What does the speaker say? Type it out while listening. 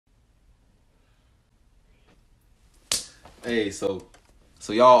Hey, so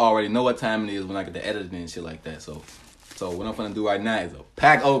y'all already know what time it is when I get the editing and shit like that. So what I'm gonna do right now is a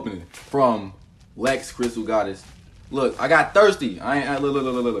pack opening from Lex Crystal Goddess. Look, I got thirsty.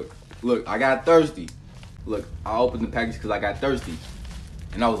 Look, I got thirsty. Look, I opened the package because I got thirsty,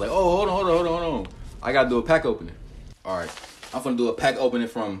 and I was like, oh, hold on. I gotta do a pack opening. All right, I'm gonna do a pack opening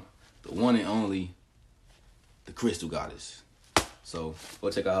from the one and only, the Crystal Goddess. So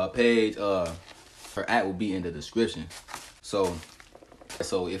go check out her page. Her at will be in the description. So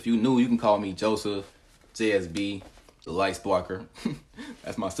if you new, you can call me Joseph, JSB, the Light Sparker.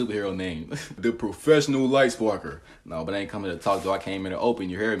 That's my superhero name. The professional Light Sparker. No, but I ain't coming to talk though. I came here to open,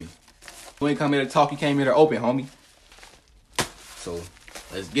 you hear me? You ain't come here to talk, you came here to open, homie. So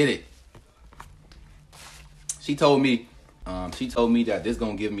let's get it. She told me that this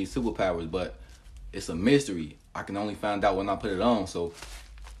gonna give me superpowers, but it's a mystery. I can only find out when I put it on, so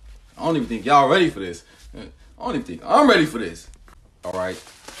I don't even think y'all ready for this. I don't even think I'm ready for this. All right,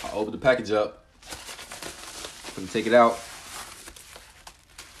 I'll open the package up. Gonna take it out.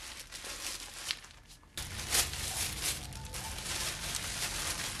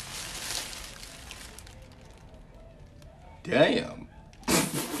 Damn.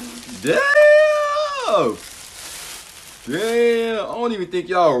 Damn. Damn. I don't even think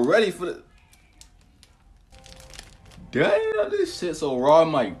y'all ready for the. Damn, this shit so raw,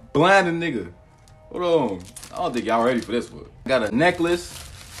 I'm like blind a nigga. Hold on. I don't think y'all ready for this one. Got a necklace,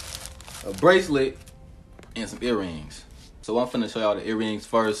 a bracelet, and some earrings. So I'm finna show y'all the earrings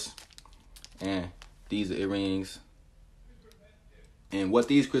first. And these are earrings. And what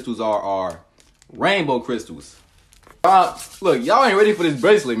these crystals are rainbow crystals. Look, y'all ain't ready for this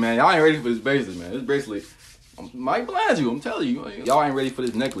bracelet, man. Y'all ain't ready for this bracelet, man. This bracelet might blind you, I'm telling you. Y'all ain't ready for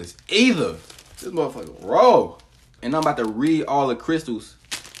this necklace either. This motherfucker raw. And I'm about to read all the crystals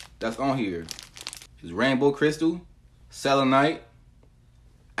that's on here. It's rainbow crystal, selenite,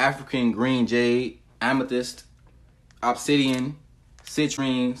 African green jade, amethyst, obsidian,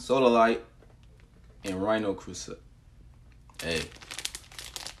 citrine, sodalite, and rhino crystal. Hey,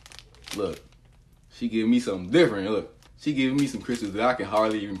 look, she giving me something different. Look, she giving me some crystals that I can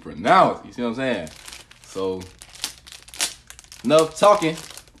hardly even pronounce. You see what I'm saying? So, enough talking,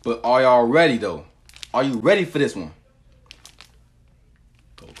 but are y'all ready though? Are you ready for this one?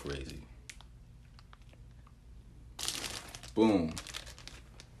 Go crazy. Boom.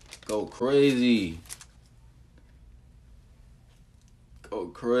 Go crazy. Go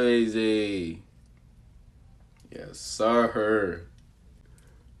crazy. Yes, sir.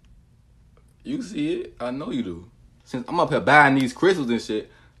 You see it? I know you do. Since I'm up here buying these crystals and shit,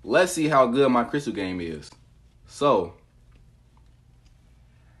 let's see how good my crystal game is. So,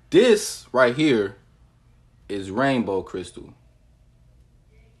 this right here is rainbow crystal.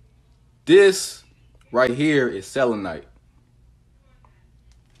 This right here is selenite.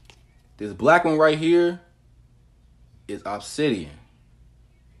 This black one right here is obsidian.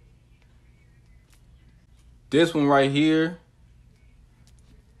 This one right here,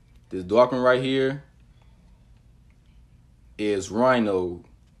 this dark one right here is rhino.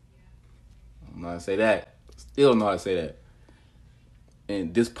 I don't know how to say that. Still don't know how to say that.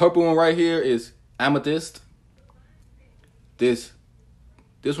 And this purple one right here is amethyst. This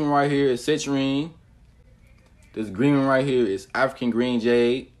one right here is citrine. This green one right here is African green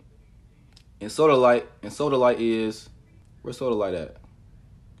jade. And sodalite is, where's sodalite at?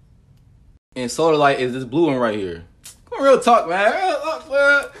 And sodalite is this blue one right here. Come on, real talk, man.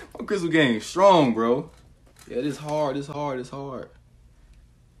 My crystal game strong, bro. Yeah, this hard. And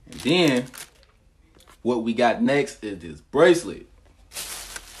then what we got next is this bracelet.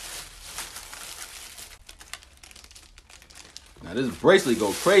 Now this bracelet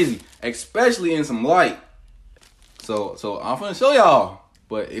go crazy, especially in some light. So I'm gonna show y'all.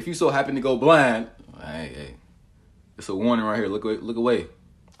 But if you so happen to go blind, hey, it's a warning right here. Look away.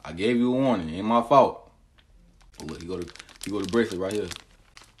 I gave you a warning. It ain't my fault. Oh, look, you go to bracelet right here.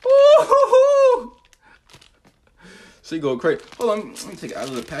 Ooh, she go crazy. Hold on, let me take it out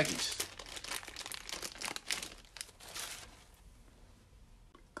of the package.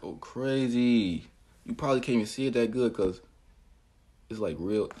 Go crazy. You probably can't even see it that good because it's like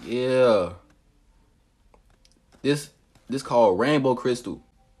real. Yeah. This called rainbow crystal.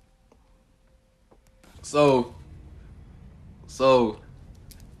 So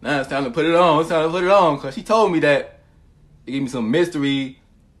now it's time to put it on. Because she told me that it gave me some mystery,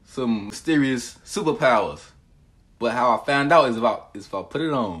 some mysterious superpowers. But how I found out is if I put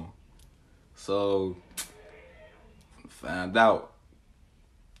it on. So find out.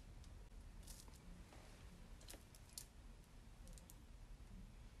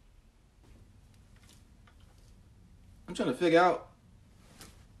 I'm trying to figure out.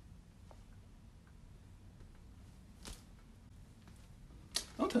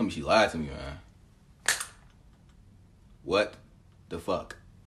 Don't tell me she lied to me, man. What the fuck?